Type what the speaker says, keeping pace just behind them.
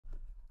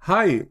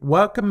Hi,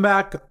 welcome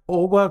back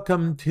or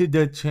welcome to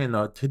the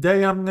channel.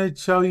 Today I'm going to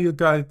show you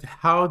guys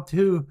how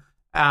to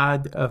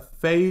add a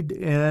fade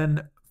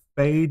in,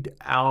 fade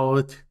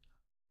out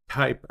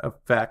type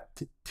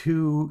effect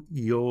to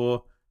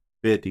your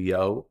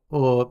video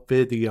or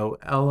video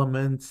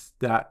elements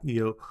that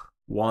you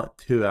want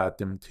to add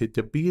them to.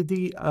 The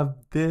beauty of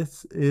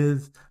this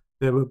is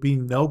there will be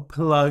no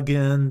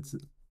plugins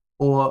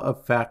or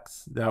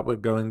effects that we're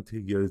going to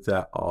use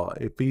at all.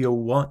 If you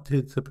want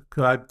to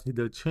subscribe to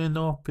the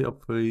channel, feel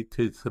free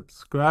to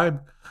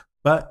subscribe.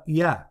 But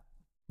yeah,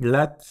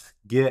 let's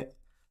get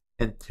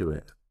into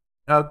it.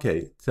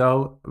 Okay,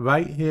 so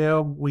right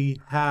here we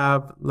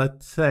have,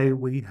 let's say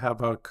we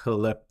have our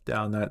clip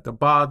down at the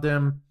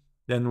bottom,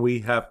 then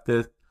we have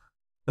this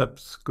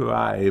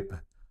subscribe.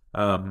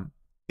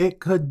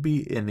 It could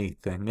be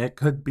anything. It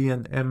could be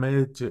an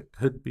image, it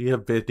could be a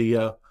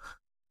video,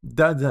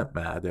 doesn't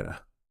matter.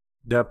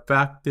 The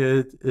fact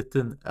is, it's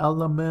an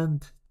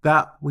element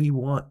that we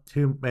want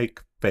to make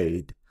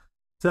fade.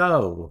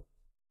 So,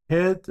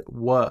 here's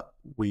what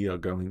we are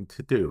going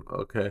to do,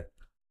 okay?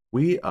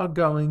 We are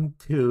going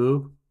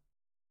to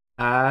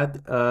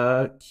add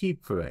a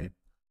keyframe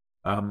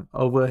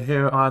over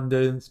here on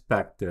the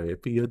inspector.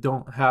 If you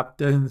don't have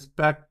the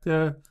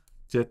inspector,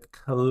 just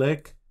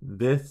click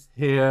this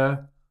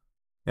here,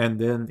 and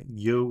then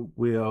you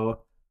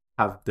will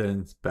have the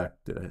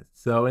inspector.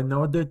 So in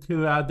order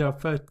to add our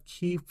first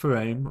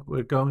keyframe,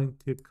 we're going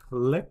to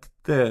click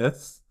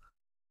this,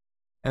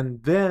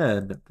 and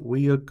then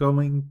we are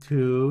going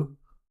to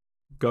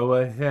go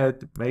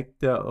ahead, make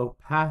the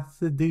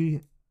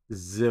opacity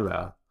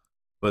 0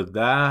 for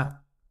that.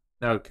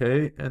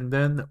 Okay, and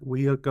then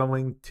we are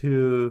going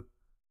to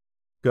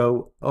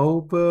go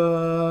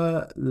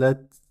over,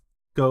 let's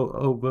go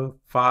over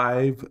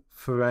 5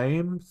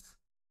 frames.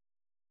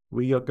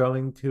 We are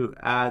going to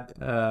add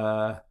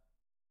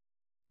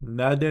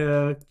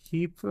another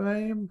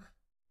keyframe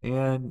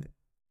and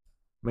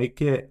make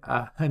it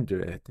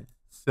 100.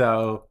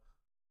 So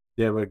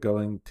there we're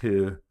going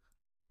to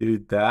do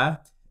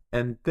that.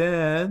 And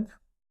then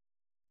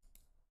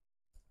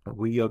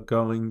we are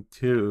going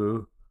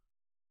to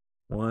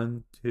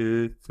 1,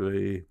 2,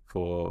 3,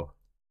 4,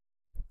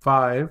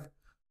 5.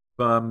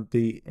 From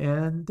the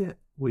end,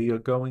 we are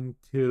going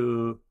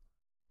to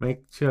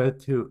make sure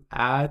to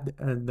add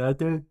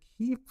another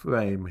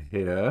keyframe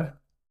here.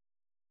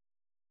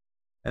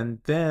 And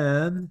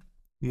then,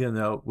 we're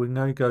going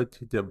to go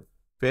to the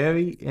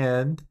very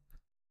end,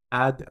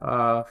 add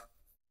our,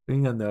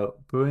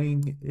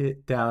 bring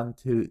it down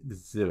to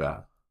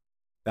 0.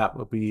 That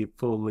will be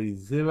fully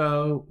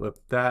 0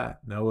 with that,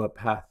 no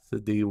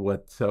opacity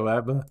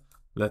whatsoever.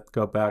 Let's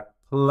go back,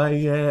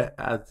 play it.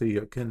 As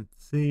you can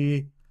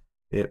see,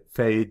 it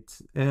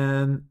fades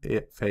in,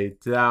 it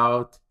fades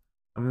out.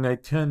 I'm going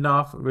to turn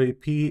off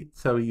repeat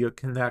so you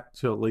can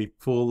actually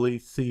fully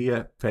see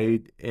it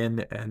fade in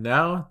and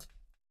out.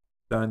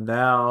 So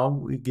now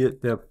we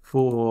get the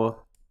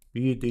full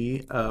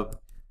beauty of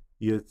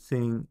you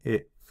seeing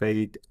it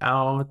fade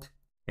out.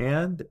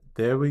 And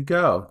there we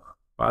go.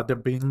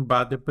 Bada bing,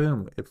 bada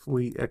boom. If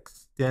we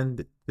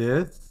extend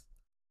this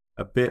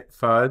a bit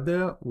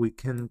further, we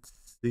can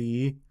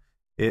see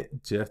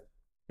it just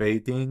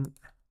fading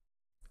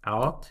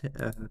out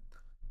and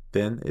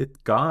then it's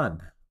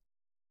gone.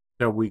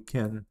 So we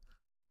can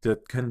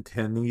just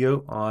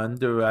continue on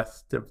the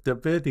rest of the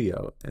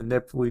video. And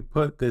if we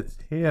put this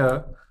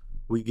here,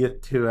 we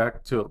get to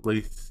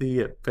actually see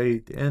it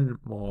fade in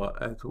more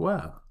as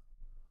well.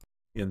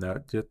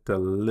 Just a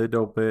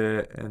little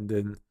bit and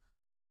then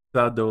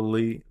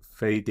subtly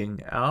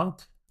fading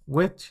out,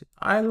 which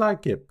I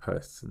like it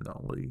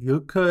personally.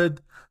 You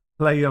could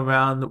play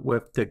around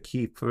with the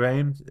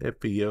keyframes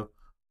if you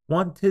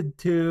wanted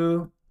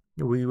to.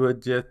 We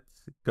would just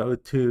go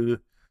to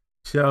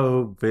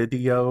show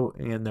video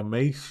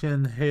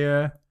animation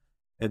here,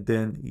 and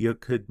then you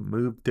could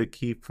move the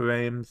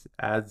keyframes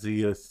as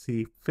you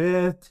see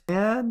fit.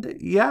 And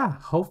yeah,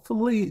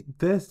 hopefully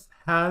this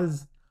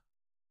has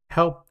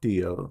helped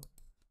you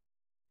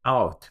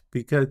out,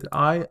 because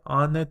I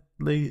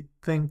honestly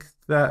think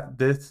that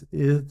this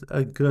is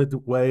a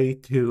good way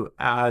to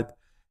add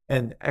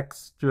an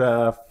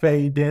extra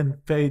fade in,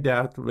 fade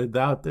out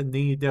without the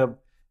need of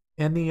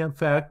any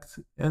effects,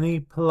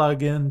 any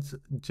plugins,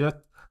 just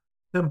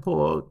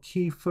simple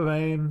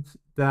keyframes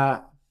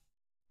that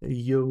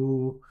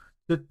you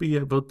should be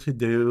able to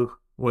do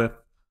with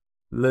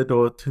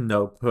little to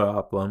no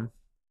problem.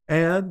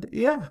 And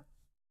yeah,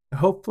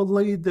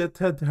 hopefully this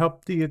has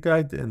helped you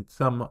guys in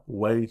some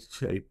way,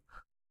 shape,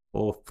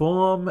 or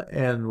form.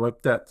 And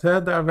with that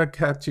said, I will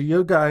catch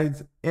you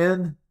guys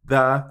in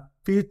the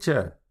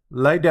future.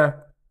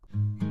 Later.